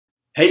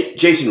Hey,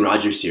 Jason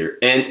Rogers here,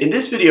 and in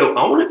this video,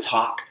 I want to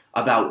talk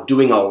about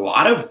doing a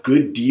lot of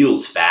good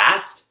deals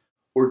fast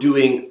or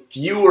doing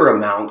fewer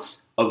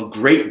amounts of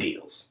great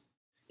deals,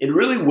 and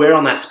really where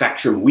on that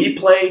spectrum we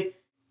play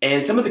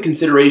and some of the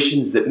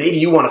considerations that maybe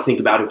you want to think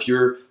about if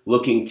you're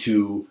looking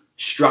to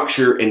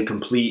structure and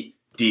complete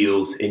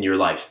deals in your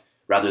life,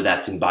 whether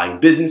that's in buying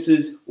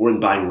businesses or in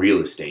buying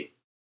real estate.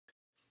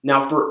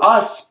 Now, for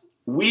us,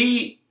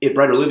 we at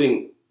Brighter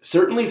Living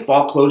certainly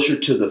fall closer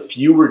to the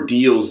fewer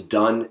deals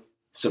done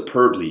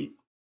superbly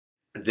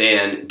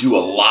than do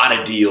a lot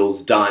of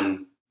deals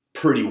done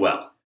pretty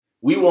well.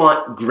 We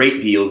want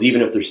great deals even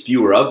if there's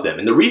fewer of them.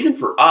 And the reason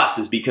for us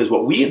is because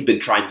what we have been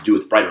trying to do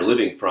with Brighter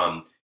Living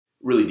from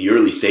really the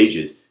early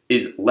stages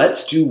is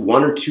let's do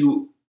one or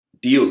two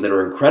deals that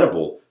are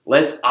incredible.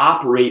 Let's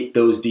operate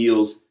those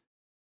deals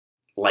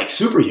like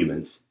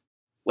superhumans.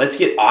 Let's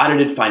get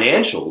audited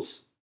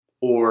financials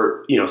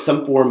or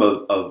some form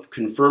of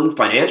confirmed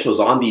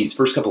financials on these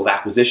first couple of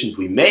acquisitions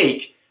we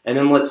make. And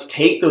then let's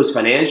take those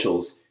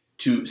financials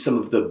to some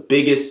of the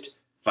biggest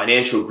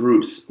financial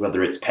groups,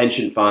 whether it's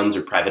pension funds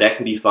or private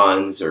equity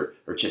funds or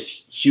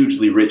just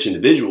hugely rich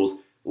individuals.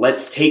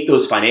 Let's take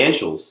those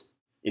financials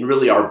and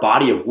really our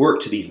body of work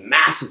to these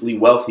massively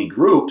wealthy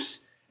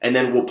groups, and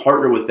then we'll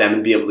partner with them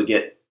and be able to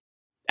get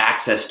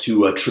access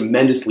to a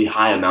tremendously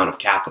high amount of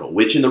capital,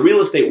 which in the real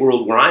estate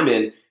world where I'm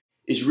in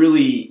is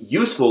really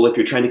useful if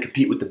you're trying to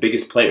compete with the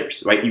biggest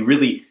players, right? You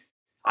really,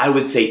 I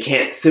would say,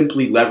 can't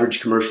simply leverage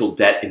commercial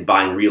debt in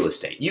buying real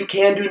estate. You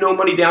can do no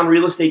money down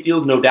real estate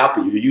deals, no doubt,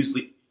 but you're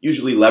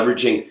usually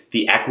leveraging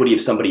the equity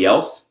of somebody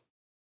else.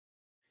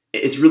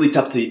 It's really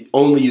tough to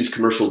only use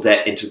commercial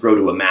debt and to grow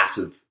to a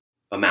massive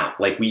amount.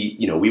 Like we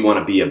want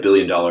to be a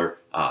billion-dollar,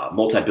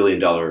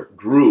 multi-billion-dollar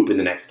group in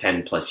the next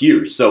 10 plus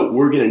years. So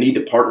we're going to need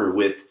to partner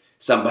with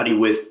somebody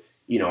with,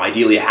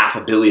 ideally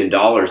 $500 million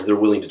they're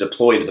willing to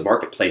deploy into the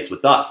marketplace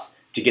with us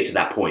to get to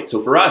that point. So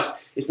for us,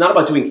 it's not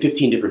about doing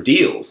 15 different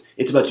deals.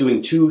 It's about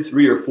doing 2,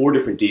 3, or 4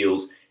 different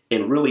deals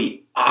and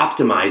really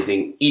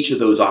optimizing each of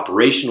those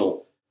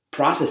operational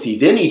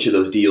processes in each of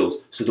those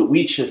deals so that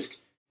we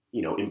just,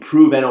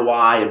 improve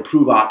NOI,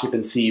 improve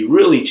occupancy,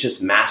 really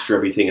just master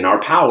everything in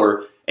our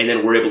power. And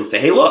then we're able to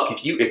say, hey, look,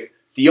 if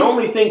the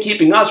only thing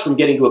keeping us from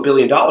getting to $1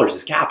 billion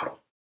is capital.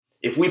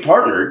 If we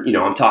partner,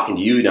 I'm talking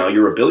to you now,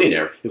 you're a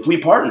billionaire. If we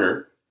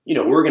partner,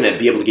 we're going to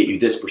be able to get you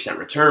this %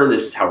 return.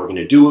 This is how we're going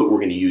to do it. We're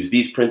going to use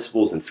these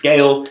principles and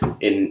scale.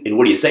 And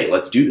what do you say?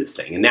 Let's do this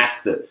thing. And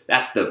that's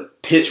the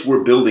pitch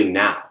we're building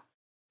now.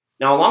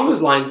 Now, along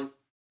those lines,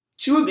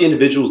 two of the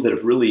individuals that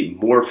have really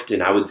morphed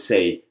and I would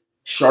say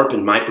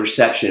sharpened my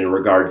perception in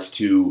regards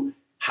to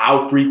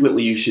how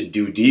frequently you should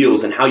do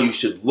deals and how you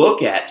should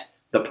look at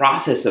the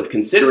process of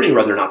considering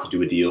whether or not to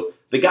do a deal,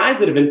 the guys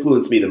that have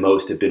influenced me the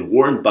most have been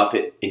Warren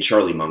Buffett and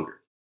Charlie Munger.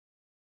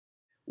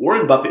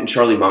 Warren Buffett and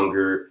Charlie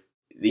Munger,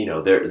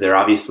 they're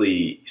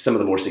obviously some of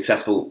the more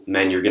successful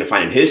men you're going to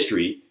find in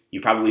history.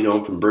 You probably know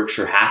them from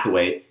Berkshire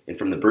Hathaway and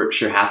from the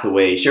Berkshire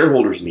Hathaway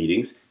shareholders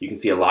meetings. You can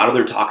see a lot of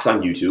their talks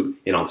on YouTube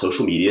and on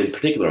social media, in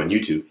particular on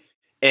YouTube.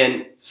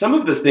 And some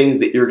of the things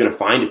that you're going to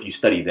find if you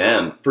study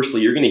them,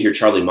 firstly, you're going to hear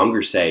Charlie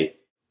Munger say,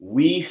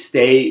 we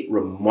stay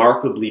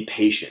remarkably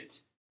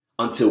patient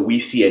until we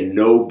see a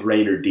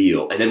no-brainer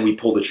deal, and then we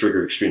pull the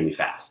trigger extremely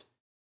fast.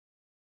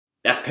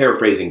 That's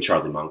paraphrasing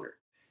Charlie Munger.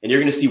 And you're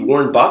going to see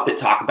Warren Buffett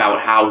talk about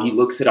how he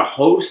looks at a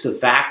host of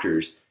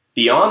factors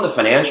beyond the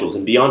financials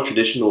and beyond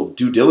traditional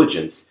due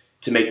diligence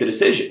to make the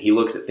decision. He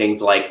looks at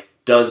things like,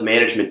 does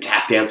management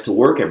tap dance to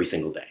work every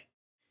single day?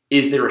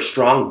 Is there a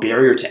strong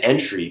barrier to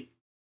entry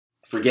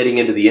for getting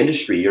into the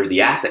industry or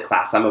the asset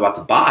class I'm about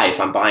to buy? If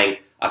I'm buying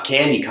a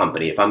candy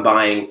company, if I'm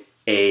buying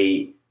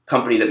a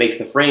company that makes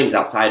the frames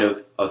outside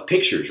of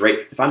pictures, right?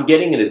 If I'm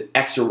getting into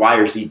X or Y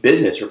or Z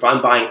business, or if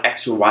I'm buying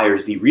X or Y or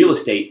Z real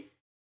estate,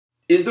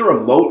 is there a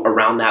moat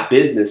around that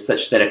business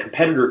such that a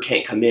competitor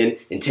can't come in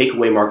and take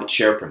away market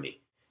share from me?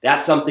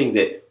 That's something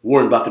that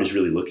Warren Buffett is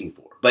really looking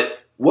for. But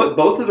what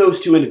both of those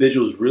two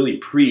individuals really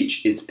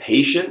preach is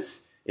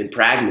patience and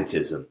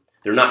pragmatism.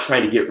 They're not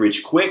trying to get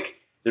rich quick.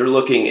 They're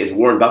looking, as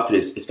Warren Buffett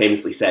has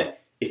famously said,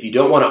 if you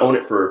don't want to own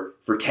it for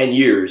 10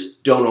 years,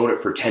 don't own it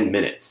for 10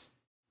 minutes.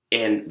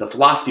 And the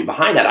philosophy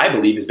behind that, I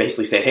believe, is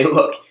basically saying, hey,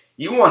 look,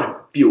 you want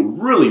to feel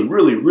really,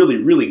 really, really,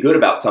 really good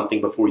about something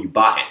before you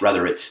buy it,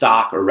 whether it's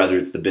stock or whether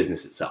it's the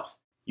business itself.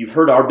 You've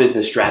heard our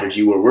business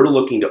strategy where we're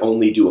looking to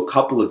only do a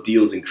couple of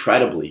deals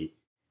incredibly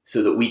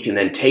so that we can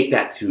then take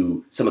that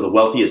to some of the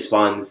wealthiest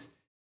funds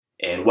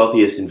and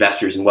wealthiest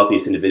investors and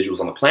wealthiest individuals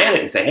on the planet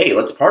and say, hey,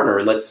 let's partner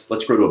and let's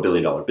grow to $1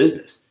 billion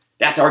business.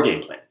 That's our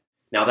game plan.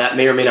 Now, that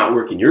may or may not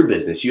work in your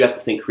business. You have to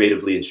think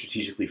creatively and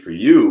strategically for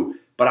you.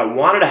 But I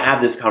wanted to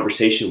have this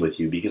conversation with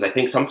you because I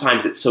think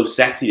sometimes it's so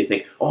sexy to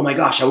think, oh my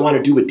gosh, I want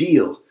to do a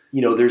deal.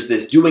 There's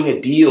this doing a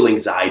deal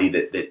anxiety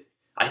that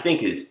I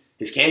think has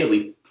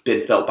candidly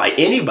been felt by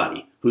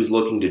anybody who's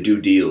looking to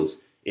do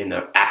deals in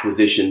the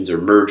acquisitions or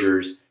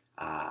mergers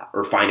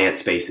or finance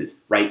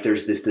spaces, right?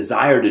 There's this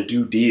desire to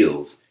do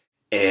deals.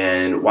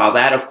 And while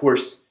that, of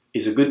course,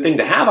 is a good thing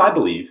to have, I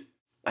believe,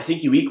 I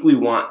think you equally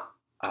want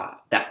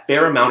that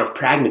fair amount of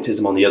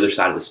pragmatism on the other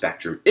side of the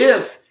spectrum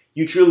if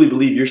you truly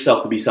believe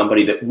yourself to be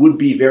somebody that would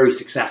be very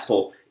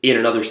successful in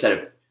another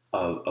set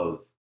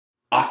of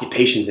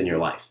occupations in your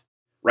life,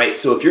 right?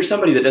 So if you're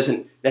somebody that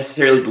doesn't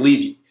necessarily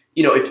believe,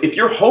 if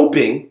you're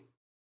hoping,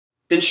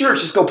 then sure,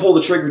 just go pull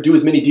the trigger, do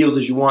as many deals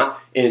as you want,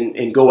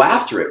 and go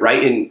after it,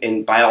 right?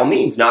 And by all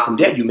means, knock them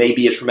dead. You may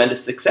be a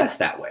tremendous success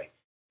that way.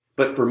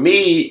 But for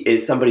me,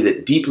 as somebody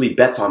that deeply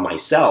bets on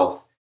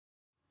myself,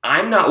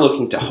 I'm not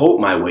looking to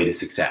hope my way to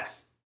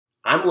success.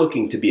 I'm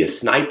looking to be a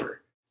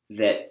sniper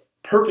that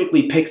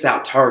perfectly picks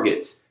out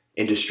targets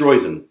and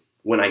destroys them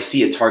when I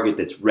see a target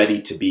that's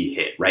ready to be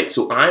hit, right?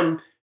 So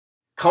I'm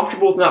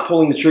comfortable with not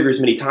pulling the trigger as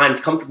many times,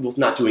 comfortable with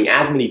not doing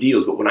as many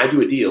deals, but when I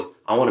do a deal,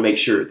 I want to make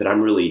sure that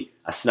I'm really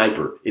a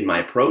sniper in my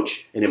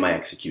approach and in my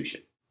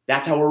execution.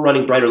 That's how we're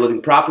running Brighter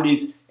Living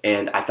Properties,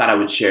 and I thought I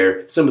would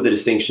share some of the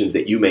distinctions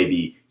that you may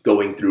be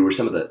going through or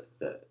some of the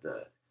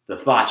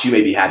thoughts you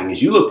may be having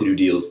as you look to do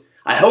deals.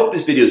 I hope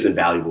this video has been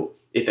valuable.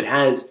 If it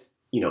has,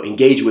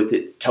 engage with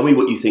it. Tell me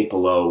what you think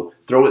below.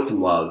 Throw it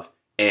some love,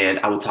 and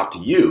I will talk to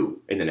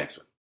you in the next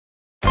one.